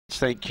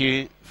thank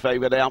you.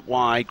 Favoured out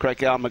wide,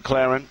 Crackell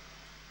McLaren.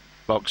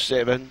 Box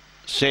 7,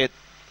 set.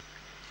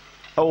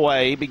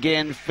 Away,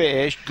 began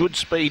Fish. Good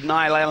speed.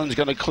 Niall Allen's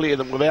going to clear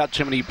them without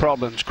too many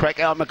problems.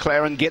 Crackell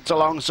McLaren gets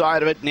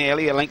alongside of it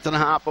nearly a length and a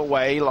half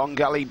away. Long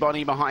Gully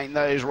Bonnie behind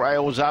those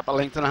rails up a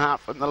length and a half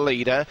from the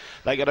leader.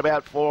 They got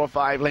about 4 or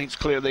 5 lengths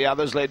clear of the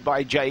others, led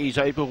by Jay's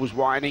Opal, was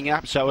winding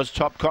up. So is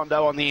Top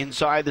Condo on the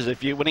inside. There's a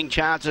few winning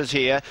chances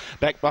here.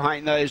 Back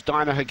behind those,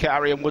 Dinah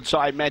Hikari and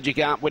Woodside Magic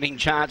aren't winning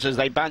chances.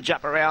 They bunch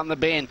up around the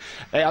bend.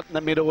 Out in the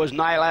middle was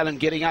Niall Allen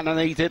getting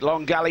underneath it.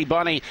 Long Gully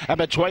Bonnie. And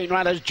between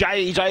runners,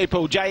 Jay's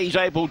Opal. Jay's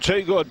Opal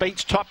too good,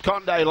 beats Top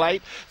Condo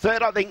late.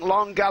 Third, I think,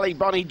 Long Gully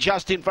Bonnie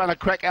just in front of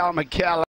Crackell McLaren.